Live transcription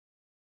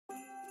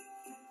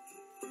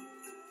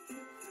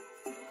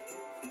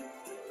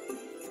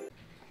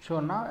So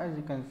now as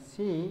you can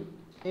see,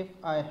 if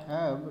I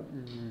have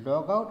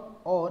logout,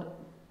 or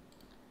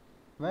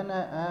when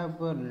I have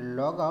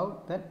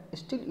logout, then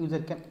still user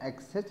can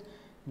access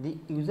the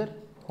user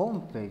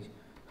home page.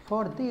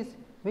 For this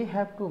we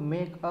have to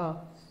make a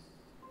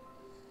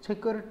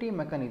security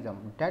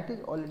mechanism that is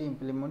already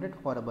implemented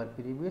for our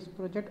previous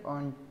project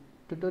on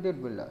tutorial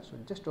villa. So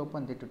just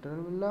open the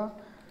tutorial villa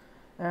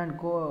and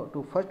go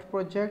to first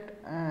project,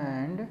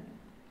 and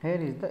here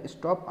is the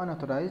stop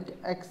unauthorized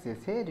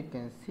access. Here you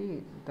can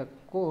see the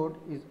code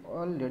is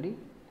already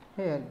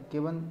here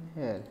given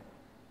here.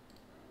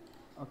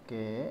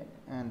 Okay,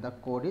 and the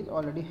code is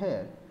already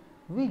here.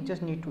 We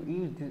just need to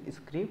use this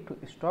script to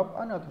stop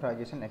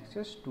unauthorized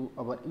access to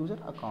our user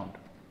account.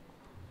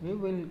 We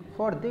will,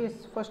 for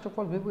this, first of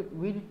all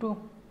we need to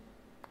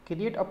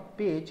create a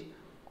page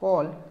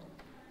called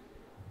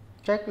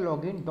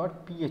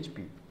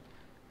checklogin.php,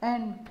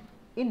 and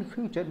in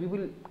future we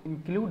will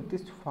include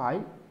this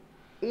file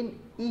in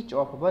each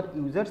of our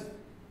users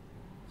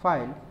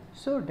file,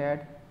 so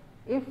that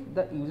if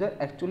the user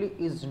actually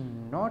is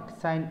not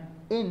signed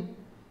in,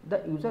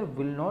 the user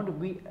will not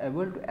be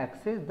able to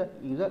access the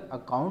user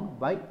account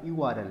by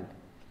URL.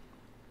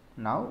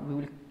 Now we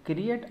will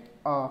create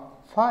a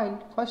file.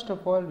 First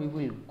of all we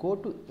will go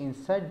to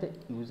inside the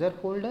user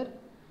folder,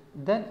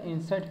 then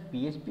inside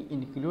php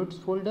includes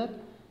folder,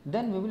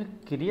 then we will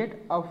create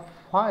a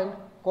file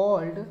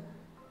called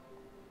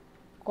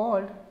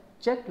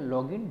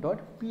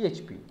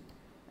checklogin.php,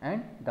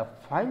 and the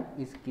file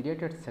is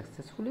created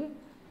successfully.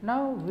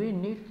 Now we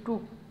need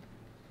to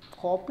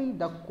copy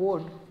the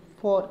code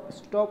for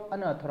stop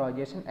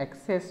unauthorized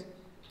access.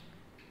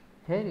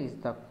 Here is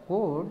the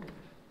code,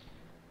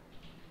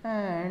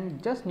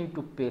 and just need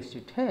to paste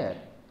it here.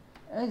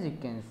 As you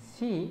can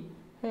see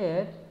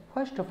here,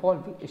 first of all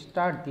we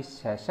start this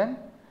session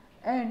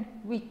and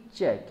we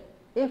check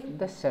if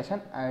the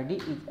session ID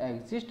is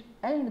exist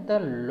and the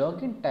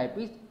login type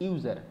is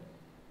user,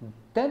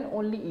 then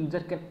only user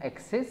can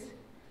access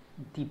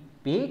the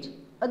page.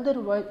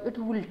 Otherwise it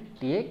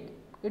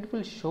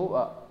will show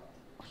a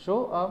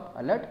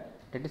alert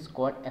that is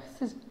called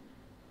access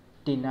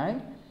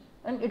denied,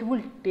 and it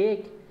will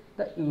take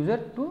the user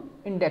to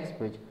index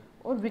page,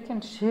 or we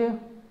can say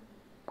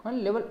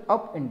on level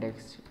up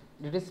index.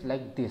 It is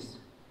like this.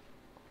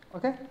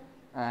 Okay,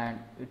 and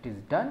it is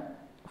done.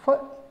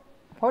 For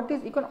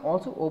this you can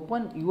also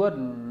open your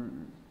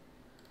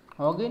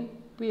login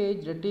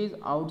page that is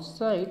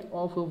outside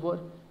of our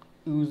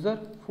user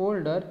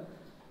folder.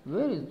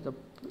 Where is the,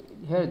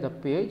 here is the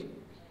page.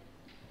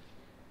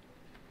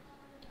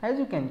 As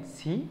you can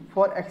see,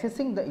 for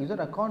accessing the user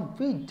account,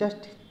 we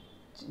just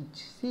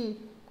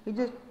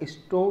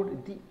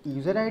stored the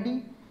user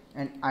ID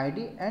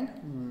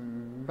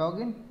and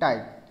login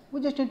type.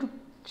 We just need to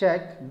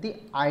check the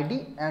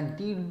ID and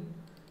the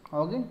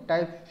login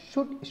type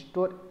should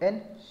store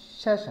in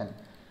session.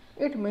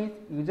 It means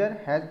user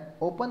has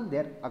opened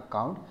their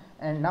account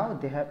and now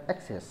they have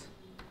access,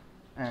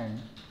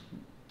 and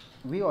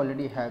we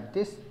already have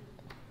this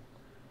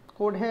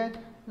code here.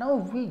 Now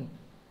we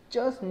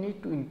just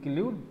need to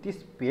include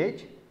this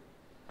page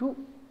to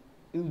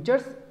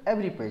users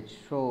every page.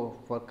 So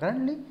for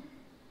currently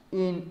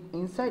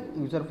inside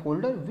user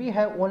folder we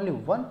have only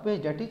one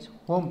page, that is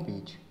home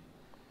page,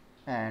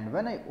 and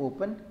when I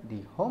open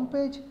the home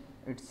page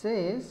it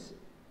says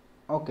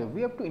okay,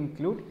 we have to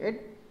include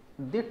it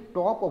the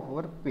top of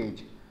our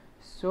page.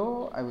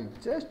 So I will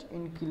just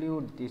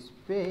include this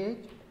page.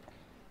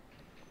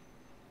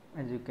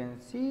 As you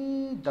can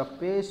see, the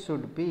page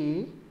should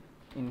be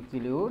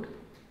include,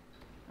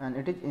 and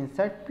it is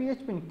inside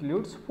php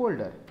includes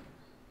folder.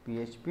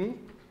 php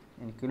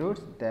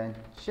includes, then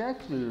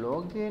check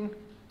login,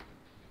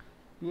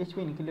 php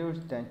includes,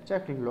 then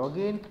check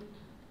login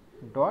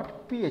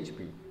dot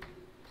php,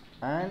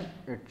 and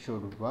it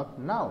should work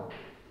now.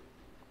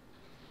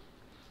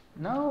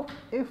 Now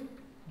if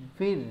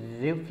we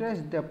refresh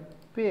the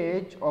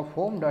page of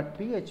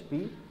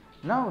home.php,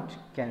 now you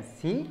can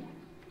see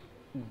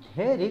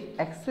here is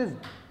access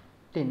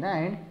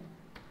denied,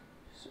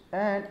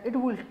 and it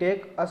will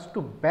take us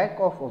to back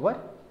of our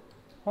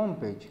home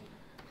page.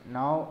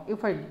 Now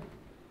if I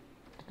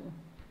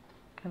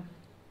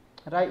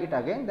write it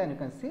again, then you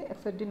can see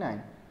access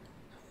denied.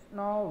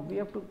 Now we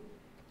have to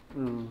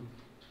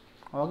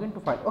log into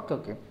file.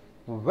 Okay,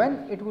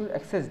 when it will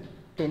access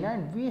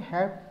denied,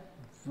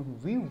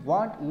 we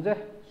want user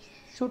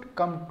should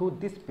come to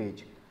this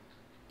page.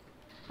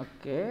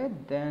 Okay,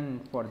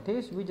 then for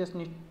this we just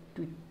need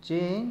to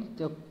change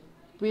the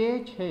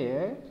page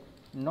here,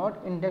 not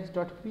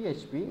index.php,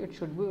 it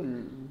should be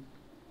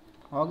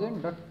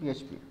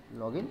login.php,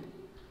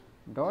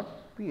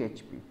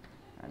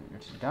 and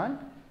it's done.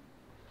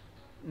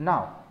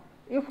 Now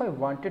if I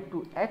wanted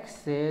to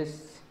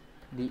access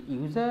the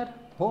user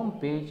home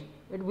page,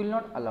 it will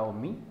not allow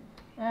me,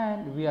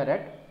 and we are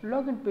at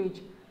login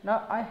page.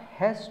 Now I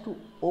has to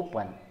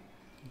open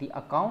the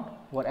account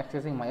for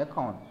accessing my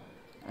account,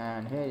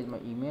 and here is my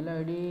email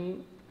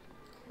ID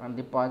and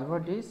the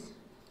password is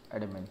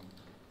admin.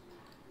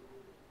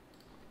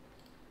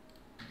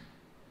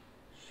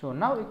 So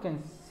now you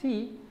can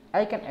see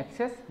I can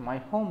access my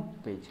home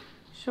page.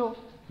 So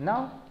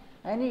now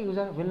any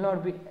user will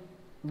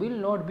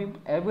not be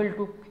able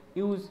to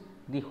use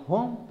the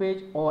home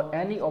page or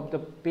any of the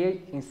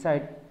page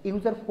inside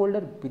user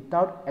folder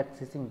without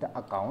accessing the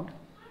account.